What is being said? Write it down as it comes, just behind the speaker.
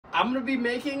I'm gonna be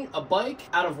making a bike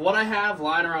out of what I have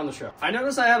lying around the shop. I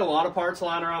noticed I had a lot of parts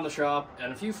lying around the shop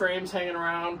and a few frames hanging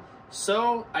around,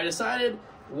 so I decided,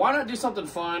 why not do something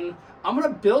fun? I'm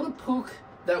gonna build a Pook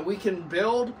that we can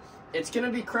build. It's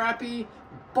gonna be crappy,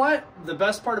 but the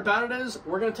best part about it is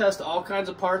we're gonna test all kinds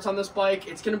of parts on this bike.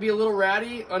 It's gonna be a little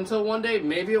ratty until one day,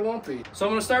 maybe it won't be. So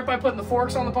I'm gonna start by putting the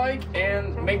forks on the bike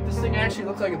and make this thing actually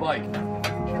look like a bike.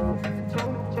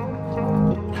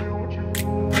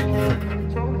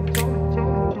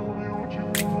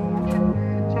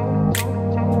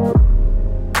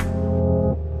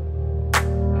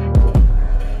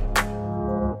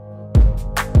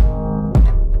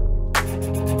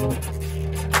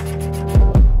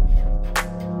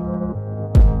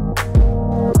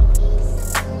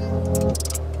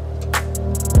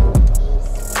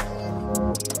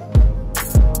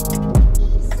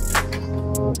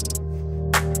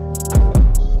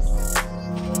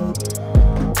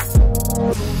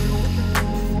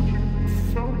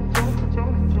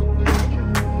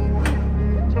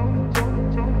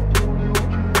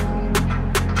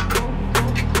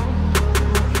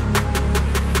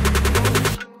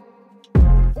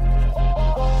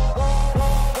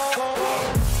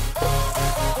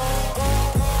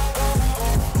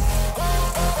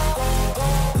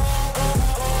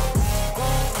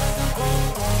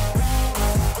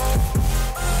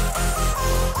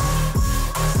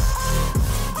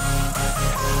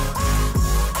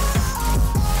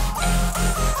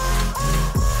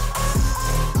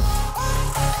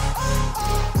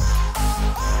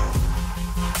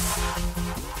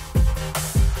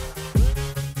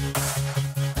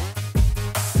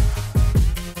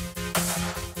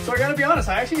 So I gotta be honest,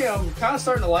 I actually am kind of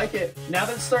starting to like it. Now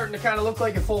that it's starting to kind of look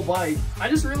like a full bike, I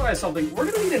just realized something.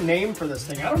 We're gonna need a name for this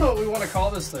thing. I don't know what we want to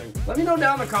call this thing. Let me know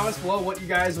down in the comments below what you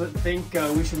guys would think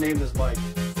we should name this bike.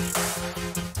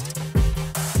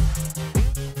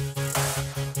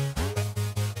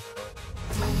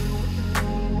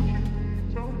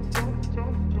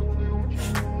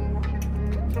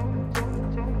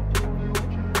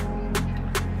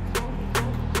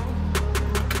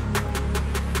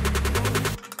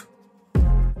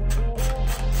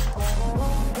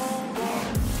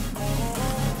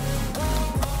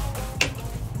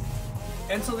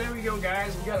 And so there we go,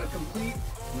 guys. We got a complete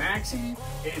maxi.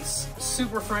 It's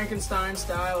super Frankenstein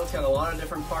style. It's got a lot of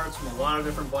different parts from a lot of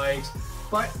different bikes,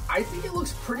 but I think it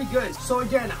looks pretty good. So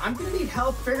again, I'm gonna need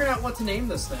help figuring out what to name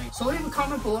this thing. So leave a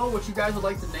comment below what you guys would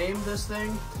like to name this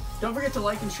thing. Don't forget to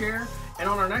like and share. And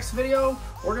on our next video,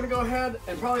 we're gonna go ahead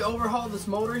and probably overhaul this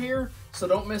motor here, so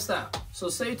don't miss that. So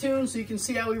stay tuned so you can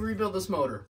see how we rebuild this motor.